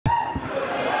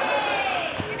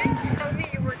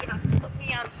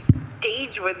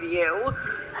stage with you.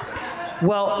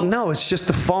 Well, no, it's just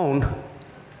the phone.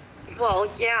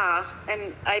 Well, yeah,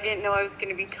 and I didn't know I was going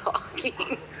to be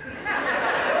talking.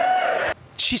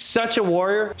 She's such a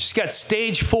warrior. She's got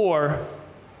stage 4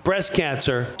 breast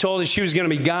cancer. Told her she was going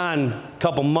to be gone a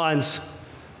couple months.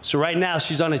 So right now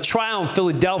she's on a trial in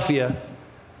Philadelphia.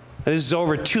 And this is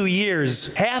over 2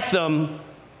 years. Half the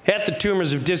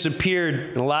tumors have disappeared,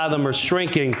 and a lot of them are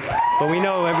shrinking. But we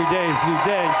know every day is a new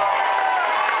day.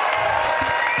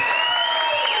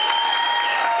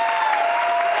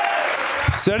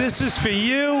 So this is for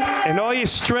you and all your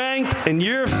strength and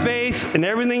your faith and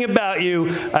everything about you.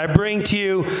 I bring to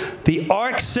you the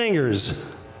Arc Singers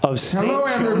of St. Hello,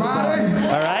 everybody.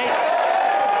 All right?